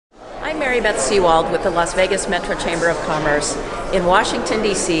I'm Beth Sewald with the Las Vegas Metro Chamber of Commerce in Washington,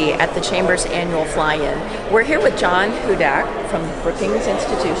 D.C. at the Chamber's annual fly-in. We're here with John Hudak from Brookings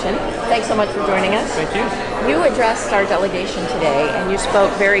Institution. Thanks so much for joining us. Thank you. You addressed our delegation today and you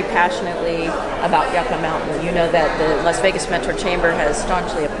spoke very passionately about Yucca Mountain. You know that the Las Vegas Metro Chamber has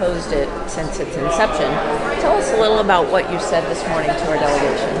staunchly opposed it since its inception. Tell us a little about what you said this morning to our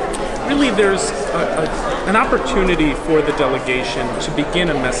delegation. Really, there's an opportunity for the delegation to begin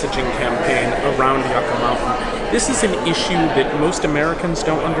a messaging campaign around Yucca Mountain. This is an issue that most Americans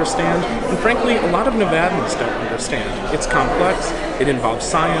don't understand, and frankly, a lot of Nevadans don't understand. It's complex, it involves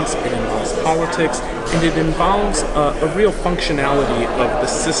science, it involves politics, and it involves a real functionality of the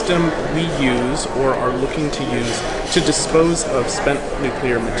system we use or are looking to use to dispose of spent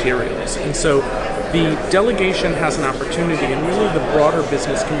nuclear materials. And so the delegation has an opportunity, and really the broader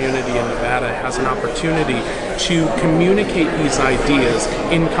business community in Nevada has an opportunity to communicate these ideas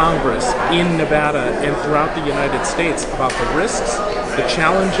in Congress, in Nevada, and throughout the United States about the risks, the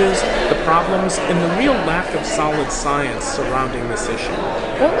challenges, the problems, and the real lack of solid science surrounding this issue.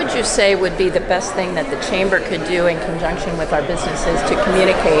 What would you say would be the best thing that the Chamber could do in conjunction with our businesses to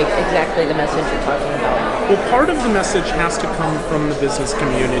communicate exactly the message you're talking about? Well, part of the message has to come from the business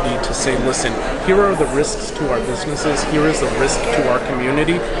community to say, listen, here are the risks to our businesses, here is the risk to our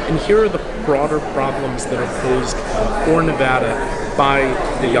community, and here are the broader problems that are posed for Nevada by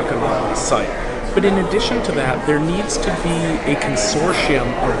the Yucca Mountain site. But in addition to that, there needs to be a consortium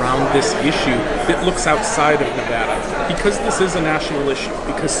around this issue that looks outside of Nevada. Because this is a national issue,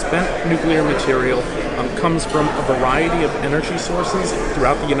 because spent nuclear material comes from a variety of energy sources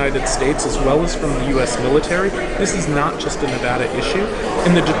throughout the United States as well as from the U.S. military, this is not just a Nevada issue,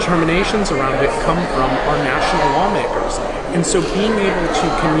 and the determinations around it come from our national lawmakers. And so being able to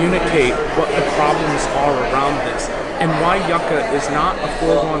communicate what the problems are around this, and why Yucca is not a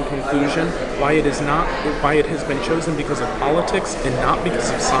foregone conclusion, why it has been chosen because of politics and not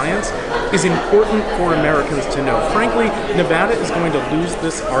because of science, is important for Americans to know. Frankly, Nevada is going to lose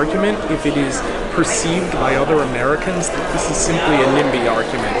this argument if it is perceived by other Americans that this is simply a NIMBY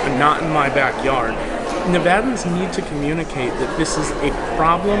argument, and not in my backyard. Nevadans need to communicate that this is a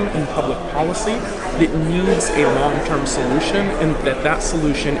problem in public policy that needs a long-term solution, and that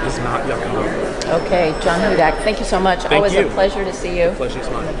solution is not Yucca Mountain. Okay, John Hudak, thank you so much. Always a pleasure to see you. The pleasure's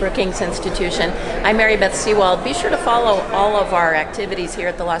mine. Brookings Institution. I'm Beth Sewald. Be sure to follow all of our activities here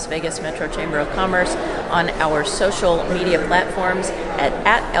at the Las Vegas Metro Chamber of Commerce on our social media platforms at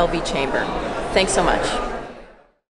LV Chamber. Thanks so much.